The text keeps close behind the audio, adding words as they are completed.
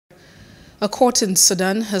A court in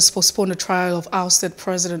Sudan has postponed the trial of ousted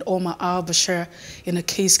President Omar al-Bashir in a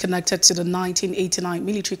case connected to the 1989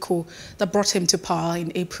 military coup that brought him to power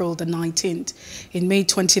in April the 19th. In May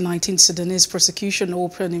 2019, Sudanese prosecution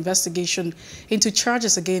opened an investigation into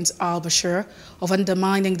charges against al-Bashir of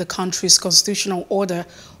undermining the country's constitutional order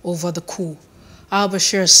over the coup.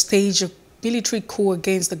 Al-Bashir staged a military coup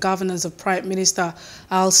against the governance of Prime Minister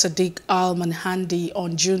al-Sadiq al-Manhandi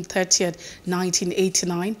on June 30,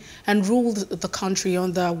 1989, and ruled the country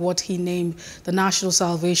under what he named the National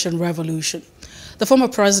Salvation Revolution. The former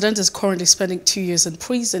president is currently spending 2 years in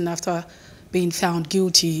prison after being found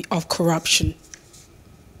guilty of corruption.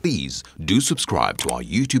 Please do subscribe to our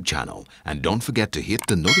YouTube channel and don't forget to hit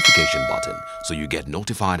the notification button so you get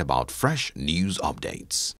notified about fresh news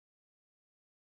updates.